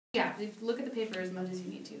Yeah, look at the paper as much as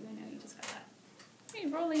you need to. I know you just got that. Hey,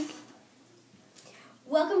 rolling.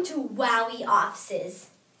 Welcome to Wowee offices.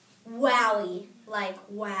 Wowee, like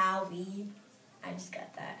Wowee. I just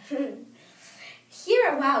got that. Here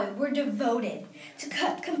at Wowee, we're devoted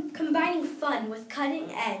to combining fun with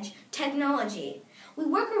cutting-edge technology. We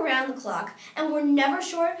work around the clock, and we're never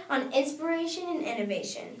short on inspiration and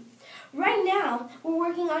innovation. Right now, we're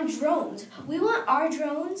working on drones. We want our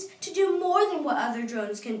drones to do more than what other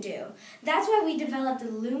drones can do. That's why we developed the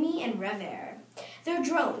Lumi and RevAir. They're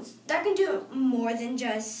drones that can do more than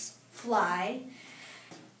just fly,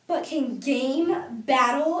 but can game,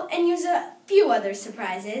 battle, and use a few other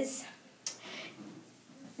surprises.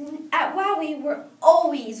 At Wowee, we're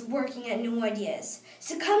always working at new ideas.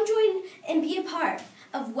 So come join and be a part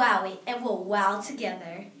of Wowee, and we'll wow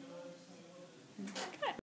together.